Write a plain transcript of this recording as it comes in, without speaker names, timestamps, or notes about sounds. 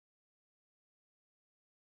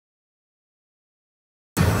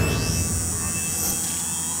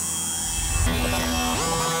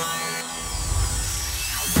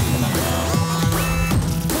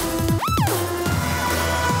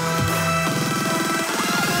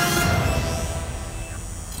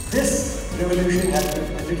revolution has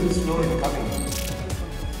been a little slow in coming,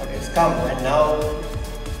 but it's come, and now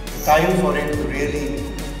it's time for it to really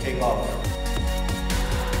take off.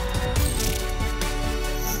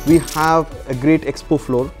 We have a great expo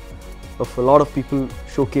floor of a lot of people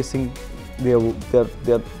showcasing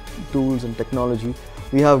their tools and technology.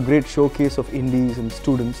 We have great showcase of indies and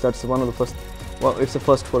students. That's one of the first, well, it's the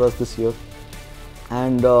first for us this year.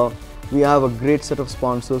 And we have a great set of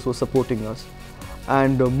sponsors who are supporting us.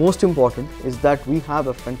 And most important is that we have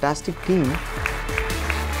a fantastic team.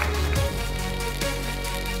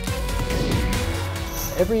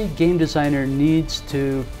 Every game designer needs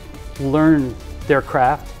to learn their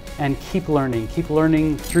craft and keep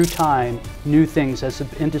learning through time new things as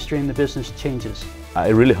the industry and the business changes. I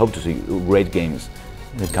really hope to see great games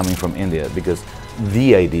coming from India, because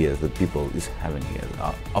the ideas that people is having here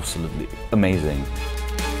are absolutely amazing.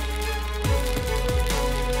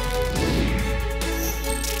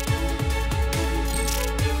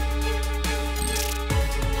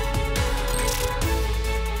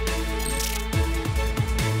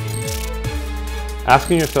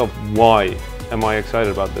 Asking yourself, why am I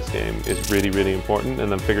excited about this game, is really, really important,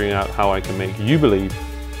 and then figuring out how I can make you believe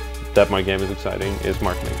that my game is exciting is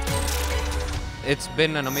marketing. It's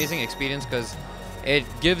been an amazing experience because it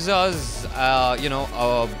gives us, a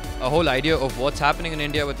whole idea of what's happening in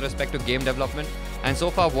India with respect to game development. And so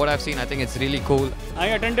far, what I've seen, I think it's really cool. I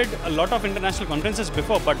attended a lot of international conferences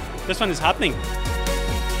before, but this one is happening.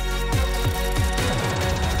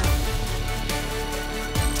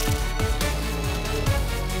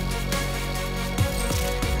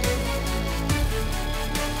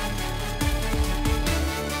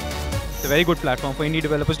 It's a very good platform for indie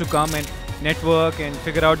developers to come and network and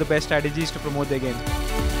figure out the best strategies to promote their game.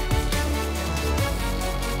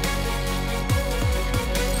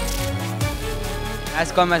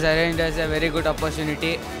 Nasscom has arranged us a very good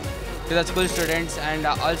opportunity to the school students and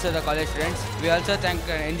also the college students. We also thank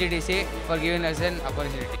NGDC for giving us an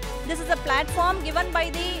opportunity. This is a platform given by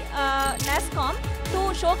the Nasscom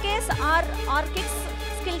to showcase our kids'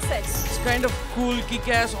 skill sets. It's kind of cool,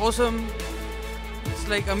 kick-ass, awesome. It's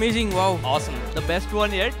like amazing, wow. Awesome. The best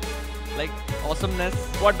one yet. Like awesomeness.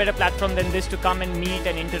 What better platform than this to come and meet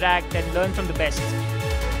and interact and learn from the best?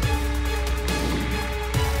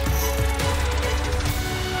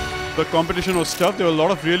 The competition was tough. There were a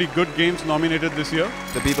lot of really good games nominated this year.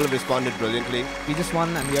 The people have responded brilliantly. We just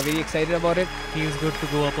won and we are very excited about it. Feels good to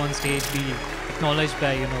go up on stage, be acknowledged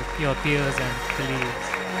by your peers and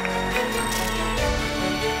colleagues.